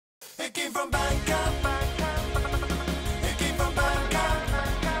It came from Bandcamp. It came from Bandcamp.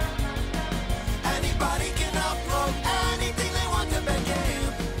 Anybody can upload anything they want to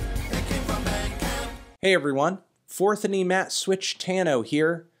Bandcamp. It came from Bandcamp. Hey everyone, Forthany Matt Switch Tano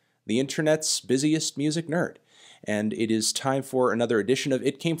here, the internet's busiest music nerd. And it is time for another edition of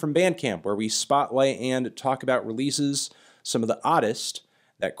It Came From Bandcamp, where we spotlight and talk about releases, some of the oddest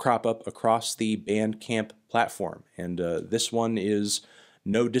that crop up across the Bandcamp platform. And this one is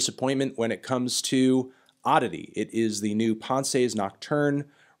no disappointment when it comes to oddity. It is the new Pensées Nocturne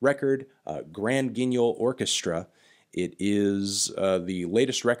record, Grand Guignol Orchestra. It is the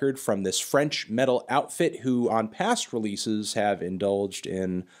latest record from this French metal outfit who on past releases have indulged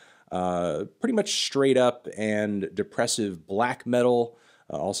in pretty much straight up and depressive black metal,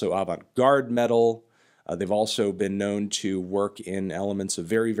 also avant-garde metal. They've also been known to work in elements of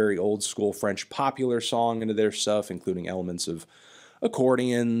very, very old school French popular song into their stuff, including elements of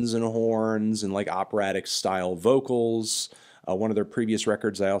accordions and horns and like operatic style vocals. One of their previous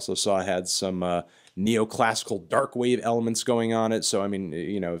records I also saw had some neoclassical dark wave elements going on it. So I mean,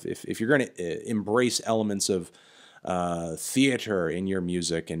 you know, if you're going to embrace elements of theater in your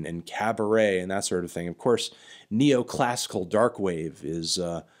music and cabaret and that sort of thing, of course, neoclassical dark wave is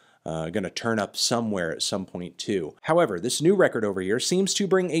going to turn up somewhere at some point too. However, this new record over here seems to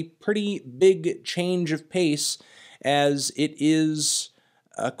bring a pretty big change of pace, as it is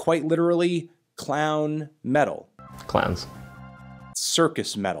quite literally clown metal. Clowns.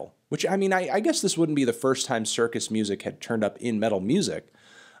 Circus metal. Which, I mean, I guess this wouldn't be the first time circus music had turned up in metal music,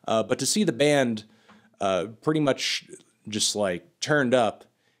 but to see the band pretty much just like turned up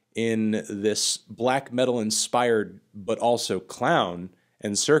in this black metal inspired but also clown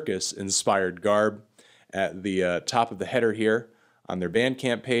and circus inspired garb at the top of the header here on their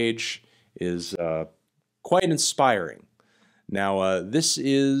Bandcamp page is quite inspiring. Now, this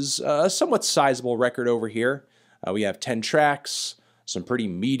is a somewhat sizable record over here. We have 10 tracks, some pretty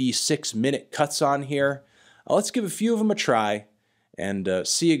meaty 6-minute cuts on here. Let's give a few of them a try and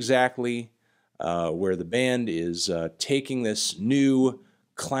see exactly where the band is taking this new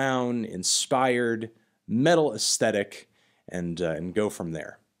clown-inspired metal aesthetic and go from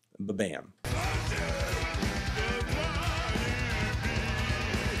there. Ba-bam.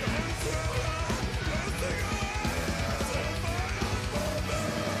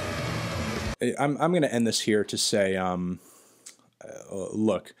 I'm going to end this here to say,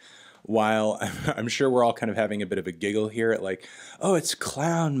 look, while I'm sure we're all kind of having a bit of a giggle here at like, oh, it's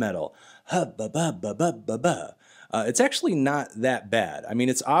clown metal, it's actually not that bad. I mean,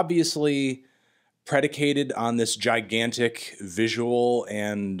 it's obviously predicated on this gigantic visual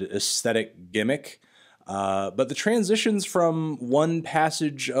and aesthetic gimmick, but the transitions from one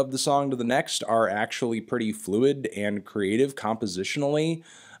passage of the song to the next are actually pretty fluid and creative compositionally.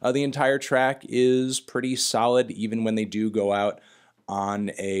 The entire track is pretty solid, even when they do go out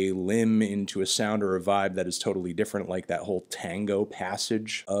on a limb into a sound or a vibe that is totally different, like that whole tango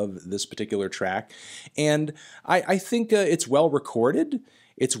passage of this particular track. And I think it's well recorded,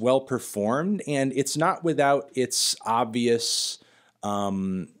 it's well performed, and it's not without its obvious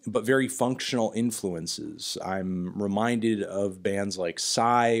but very functional influences. I'm reminded of bands like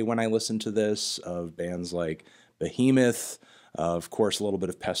Psy when I listen to this, of bands like Behemoth, of course, a little bit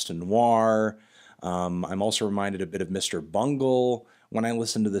of Peste Noir. I'm also reminded a bit of Mr. Bungle when I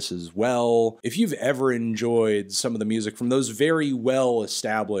listen to this as well. If you've ever enjoyed some of the music from those very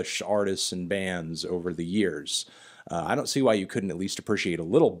well-established artists and bands over the years, I don't see why you couldn't at least appreciate a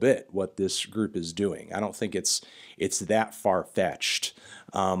little bit what this group is doing. I don't think it's that far-fetched.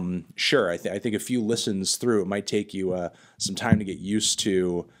 Sure, I think a few listens through, it might take you some time to get used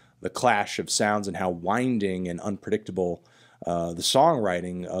to the clash of sounds and how winding and unpredictable the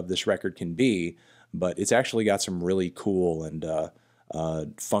songwriting of this record can be, but it's actually got some really cool and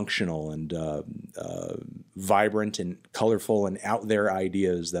functional and vibrant and colorful and out there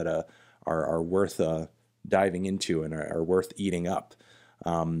ideas that are worth diving into and are worth eating up.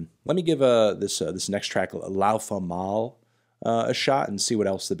 Let me give this next track, La Famale, a shot and see what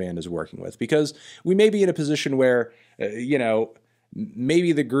else the band is working with, because we may be in a position where, you know,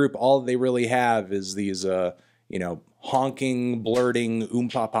 maybe the group, all they really have is these, you know, honking, blurting,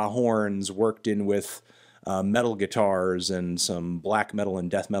 oompapa horns worked in with metal guitars and some black metal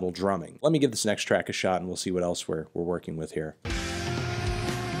and death metal drumming. Let me give this next track a shot and we'll see what else we're working with here.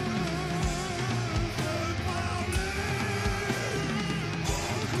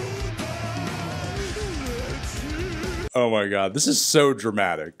 Oh my god, this is so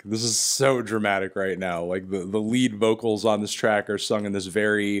dramatic. This is so dramatic right now. Like the lead vocals on this track are sung in this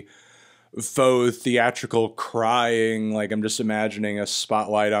very faux theatrical crying. Like, I'm just imagining a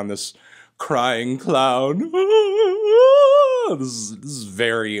spotlight on this crying clown. This is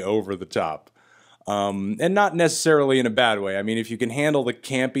very over the top. And not necessarily in a bad way. I mean, if you can handle the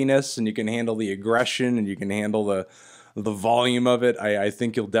campiness and you can handle the aggression and you can handle the volume of it, I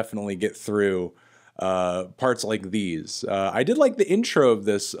think you'll definitely get through parts like these. I did like the intro of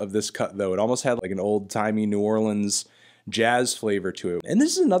this cut, though. It almost had like an old-timey New Orleans jazz flavor to it. And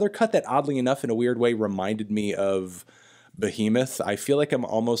this is another cut that, oddly enough, in a weird way, reminded me of Behemoth. I feel like I'm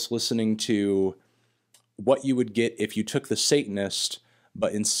almost listening to what you would get if you took The Satanist,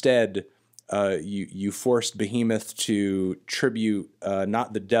 but instead you forced Behemoth to tribute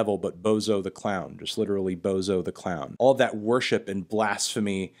not the devil, but Bozo the Clown, just literally Bozo the Clown. All that worship and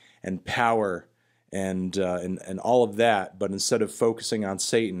blasphemy and power and all of that, but instead of focusing on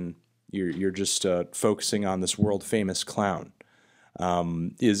Satan, you're just focusing on this world famous clown.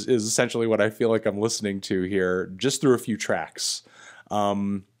 Is essentially what I feel like I'm listening to here, just through a few tracks.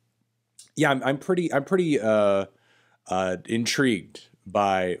 Yeah, I'm pretty intrigued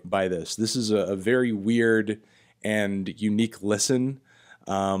by this. This is a very weird and unique listen.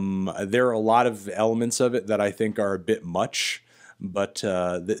 There are a lot of elements of it that I think are a bit much, but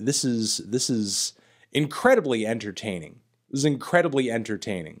this is incredibly entertaining. This is incredibly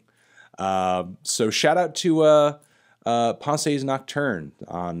entertaining. So shout out to Pensées Nocturne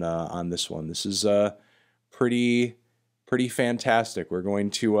on this one. This is pretty fantastic. We're going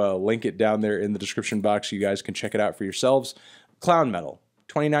to link it down there in the description box so you guys can check it out for yourselves. Clown metal,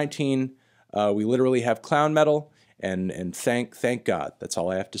 2019. We literally have clown metal, and thank God. That's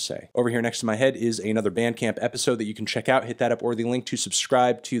all I have to say. Over here next to my head is another Bandcamp episode that you can check out. Hit that up or the link to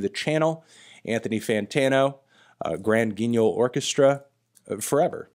subscribe to the channel. Anthony Fantano, Grand Guignol Orchestra, forever.